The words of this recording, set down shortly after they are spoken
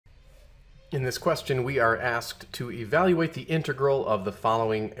In this question, we are asked to evaluate the integral of the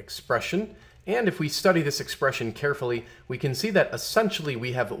following expression. And if we study this expression carefully, we can see that essentially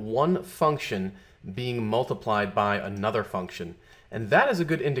we have one function being multiplied by another function. And that is a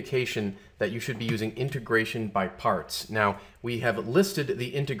good indication that you should be using integration by parts. Now, we have listed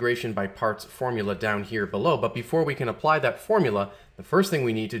the integration by parts formula down here below, but before we can apply that formula, the first thing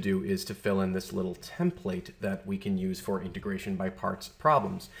we need to do is to fill in this little template that we can use for integration by parts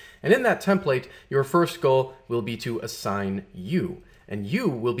problems. And in that template, your first goal will be to assign u, and u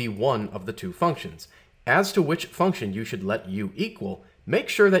will be one of the two functions. As to which function you should let u equal, make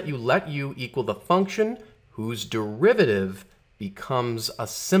sure that you let u equal the function whose derivative becomes a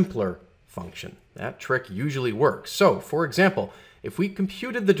simpler function. That trick usually works. So, for example, if we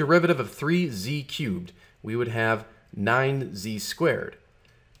computed the derivative of 3z cubed, we would have 9z squared.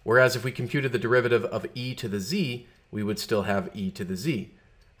 Whereas if we computed the derivative of e to the z, we would still have e to the z.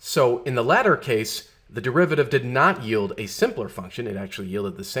 So in the latter case, the derivative did not yield a simpler function. It actually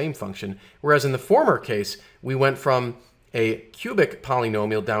yielded the same function. Whereas in the former case, we went from a cubic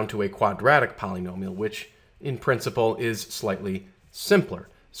polynomial down to a quadratic polynomial, which in principle is slightly simpler.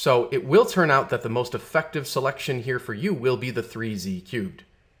 So it will turn out that the most effective selection here for u will be the 3z cubed.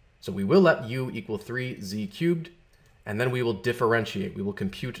 So we will let u equal 3z cubed, and then we will differentiate. We will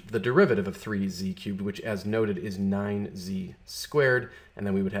compute the derivative of 3z cubed, which as noted is 9z squared, and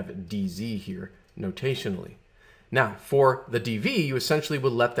then we would have dz here notationally. Now, for the dv, you essentially will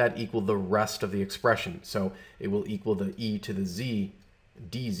let that equal the rest of the expression. So it will equal the e to the z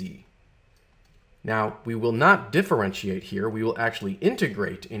dz. Now, we will not differentiate here. We will actually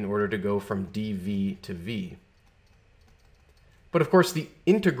integrate in order to go from dv to v. But of course, the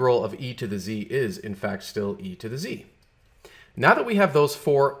integral of e to the z is, in fact, still e to the z. Now that we have those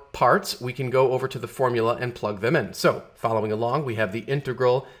four parts, we can go over to the formula and plug them in. So, following along, we have the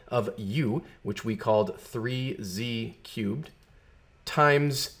integral of u, which we called 3z cubed,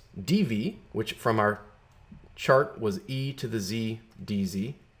 times dv, which from our chart was e to the z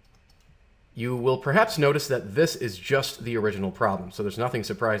dz. You will perhaps notice that this is just the original problem, so there's nothing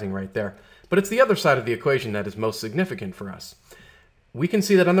surprising right there. But it's the other side of the equation that is most significant for us. We can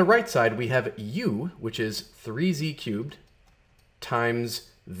see that on the right side we have u, which is 3z cubed,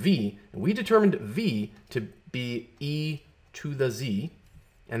 times v. And we determined v to be e to the z,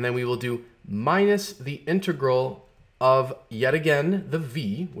 and then we will do minus the integral of, yet again, the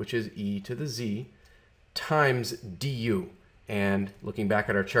v, which is e to the z, times du. And looking back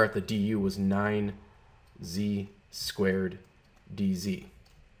at our chart, the du was 9z squared dz.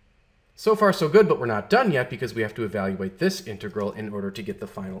 So far, so good, but we're not done yet because we have to evaluate this integral in order to get the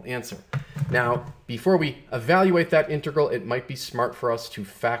final answer. Now, before we evaluate that integral, it might be smart for us to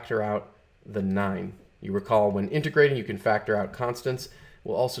factor out the 9. You recall when integrating, you can factor out constants.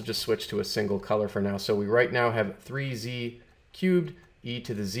 We'll also just switch to a single color for now. So we right now have 3z cubed e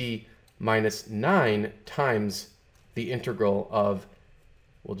to the z minus 9 times the integral of,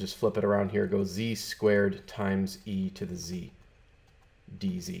 we'll just flip it around here, go z squared times e to the z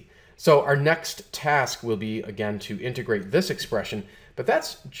dz. So our next task will be, again, to integrate this expression, but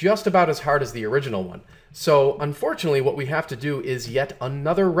that's just about as hard as the original one. So unfortunately, what we have to do is yet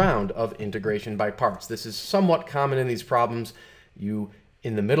another round of integration by parts. This is somewhat common in these problems. You,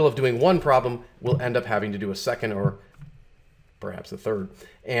 in the middle of doing one problem, will end up having to do a second or perhaps a third.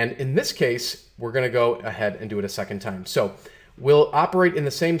 And in this case, we're going to go ahead and do it a second time. So we'll operate in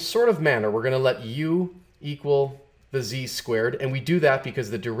the same sort of manner. We're going to let u equal the z squared, and we do that because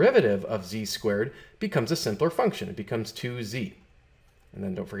the derivative of z squared becomes a simpler function. It becomes 2z. And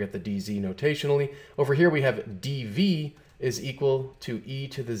then don't forget the dz notationally. Over here we have dv is equal to e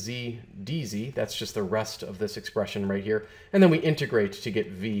to the z dz. That's just the rest of this expression right here. And then we integrate to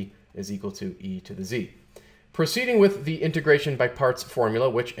get v is equal to e to the z. Proceeding with the integration by parts formula,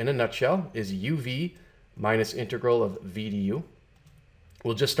 which in a nutshell is uv minus integral of v du,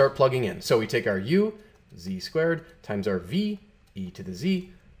 we'll just start plugging in. So we take our u, z squared, times our v, e to the z,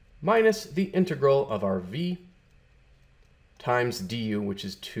 minus the integral of our v times du, which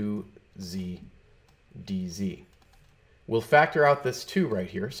is 2z dz. We'll factor out this 2 right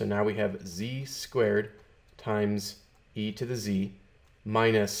here. So now we have z squared times e to the z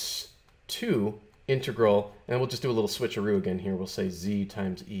minus 2 integral, and we'll just do a little switcheroo again here. We'll say z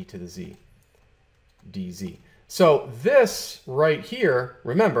times e to the z dz. So this right here,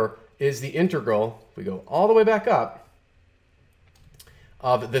 remember, is the integral, if we go all the way back up,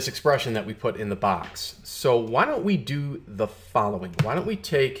 of this expression that we put in the box. So why don't we do the following? Why don't we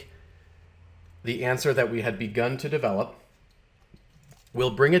take the answer that we had begun to develop,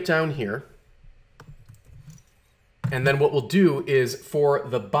 we'll bring it down here, And then what we'll do is for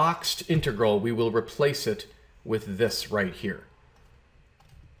the boxed integral, we will replace it with this right here.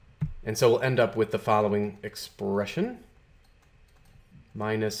 And so we'll end up with the following expression.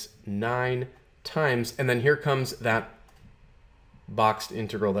 Minus 9 times, and then here comes that boxed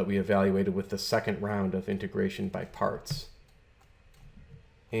integral that we evaluated with the second round of integration by parts.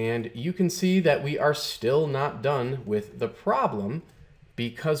 And you can see that we are still not done with the problem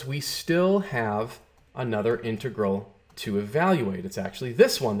because we still have another integral to evaluate. It's actually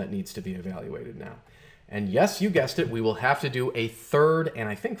this one that needs to be evaluated now. And yes, you guessed it, we will have to do a third and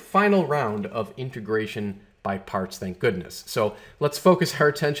I think final round of integration by parts, thank goodness. So let's focus our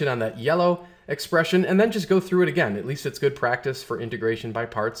attention on that yellow expression and then just go through it again. At least it's good practice for integration by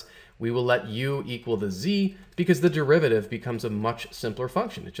parts. We will let u equal the z because the derivative becomes a much simpler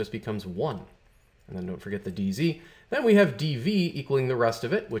function. It just becomes 1. And then don't forget the dz. Then we have dv equaling the rest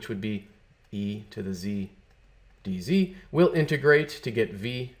of it, which would be e to the z dz. We'll integrate to get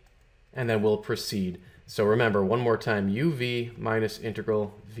v, and then we'll proceed. So remember, one more time, uv minus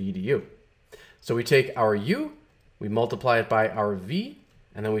integral v du. So we take our u, we multiply it by our v,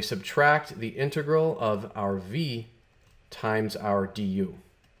 and then we subtract the integral of our v times our du.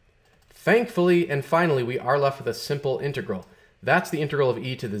 Thankfully, and finally, we are left with a simple integral. That's the integral of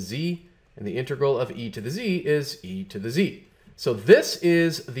e to the z, and the integral of e to the z is e to the z. So this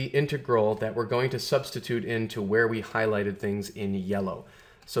is the integral that we're going to substitute into where we highlighted things in yellow.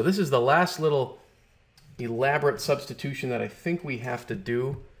 So this is the last little elaborate substitution that I think we have to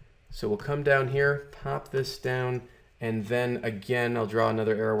do. So we'll come down here, pop this down, and then again, I'll draw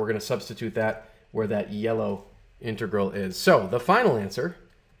another arrow. We're going to substitute that where that yellow integral is. So the final answer,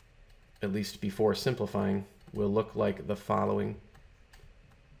 at least before simplifying, will look like the following.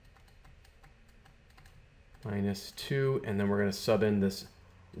 Minus 2, and then we're going to sub in this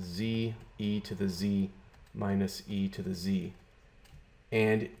z e to the z minus e to the z.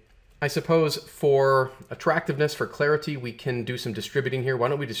 And I suppose for attractiveness, for clarity, we can do some distributing here. Why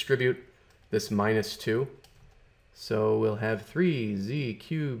don't we distribute this minus 2? So we'll have 3z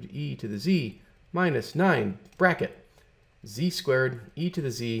cubed e to the z minus 9 bracket z squared e to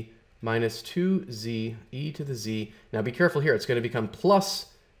the z minus 2z e to the z. Now be careful here. It's going to become plus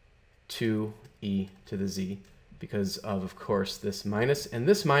 2e to the z because of course, this minus. And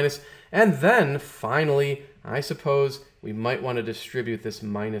then finally, I suppose we might want to distribute this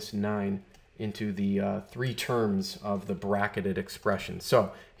minus 9 into the 3 terms of the bracketed expression.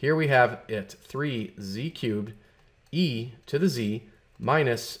 So here we have it, 3z cubed e to the z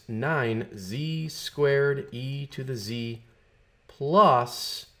minus 9z squared e to the z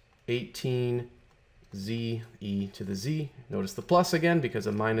plus 18z e to the z. Notice the plus again because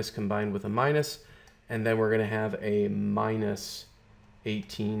a minus combined with a minus. And then we're going to have a minus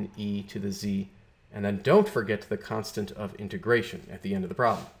 18e to the z. And then don't forget the constant of integration at the end of the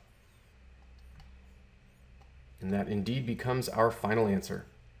problem. And that indeed becomes our final answer.